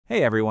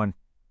Hey everyone,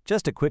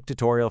 just a quick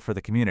tutorial for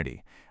the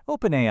community.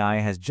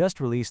 Openai has just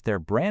released their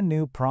brand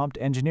new prompt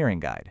engineering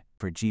guide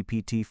for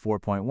GPT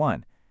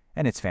 4.1,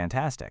 and it's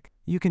fantastic.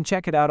 You can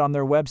check it out on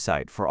their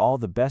website for all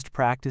the best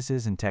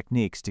practices and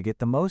techniques to get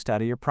the most out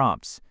of your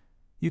prompts.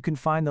 You can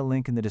find the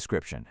link in the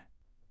description.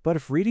 But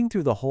if reading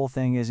through the whole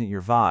thing isn't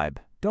your vibe,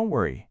 don't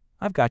worry,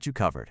 I've got you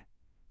covered.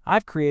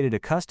 I've created a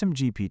custom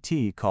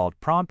GPT called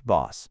Prompt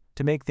Boss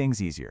to make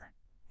things easier.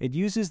 It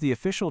uses the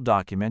official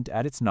document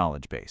at its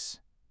knowledge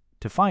base.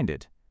 To find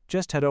it,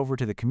 just head over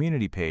to the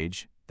community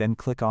page, then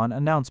click on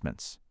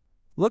Announcements.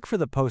 Look for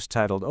the post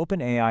titled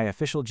OpenAI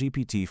Official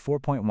GPT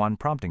 4.1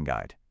 Prompting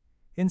Guide.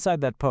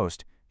 Inside that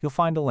post, you'll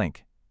find a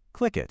link.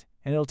 Click it,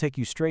 and it'll take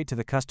you straight to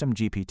the custom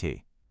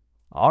GPT.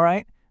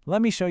 Alright,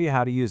 let me show you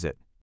how to use it.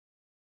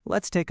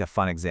 Let's take a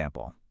fun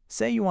example.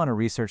 Say you want to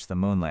research the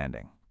moon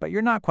landing, but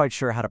you're not quite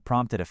sure how to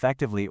prompt it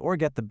effectively or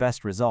get the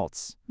best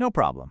results. No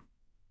problem.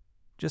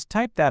 Just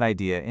type that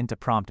idea into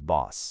Prompt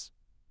Boss.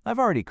 I've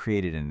already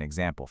created an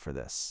example for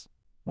this.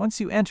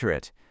 Once you enter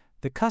it,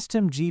 the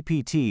custom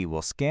GPT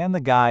will scan the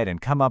guide and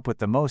come up with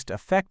the most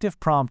effective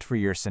prompt for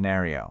your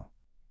scenario.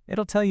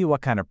 It'll tell you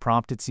what kind of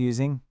prompt it's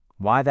using,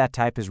 why that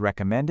type is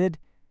recommended,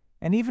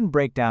 and even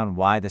break down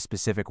why the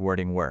specific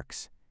wording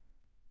works.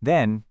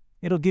 Then,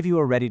 it'll give you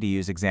a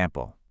ready-to-use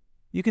example.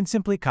 You can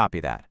simply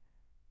copy that.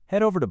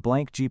 Head over to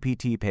blank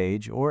GPT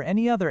page or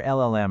any other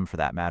LLM for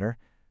that matter,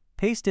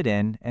 paste it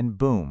in, and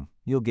boom,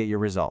 you'll get your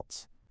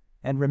results.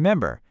 And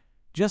remember,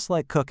 just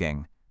like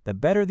cooking, the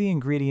better the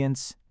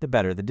ingredients, the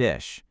better the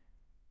dish.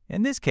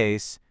 In this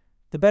case,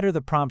 the better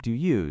the prompt you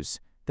use,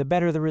 the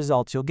better the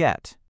results you'll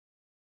get.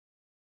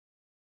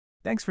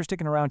 Thanks for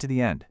sticking around to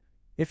the end.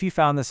 If you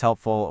found this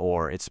helpful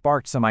or it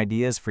sparked some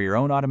ideas for your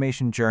own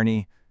automation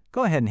journey,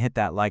 go ahead and hit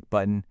that like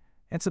button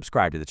and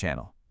subscribe to the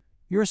channel.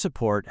 Your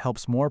support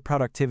helps more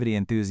productivity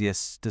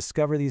enthusiasts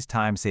discover these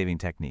time-saving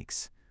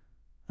techniques.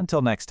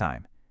 Until next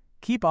time,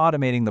 keep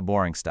automating the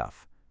boring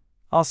stuff.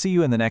 I'll see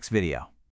you in the next video.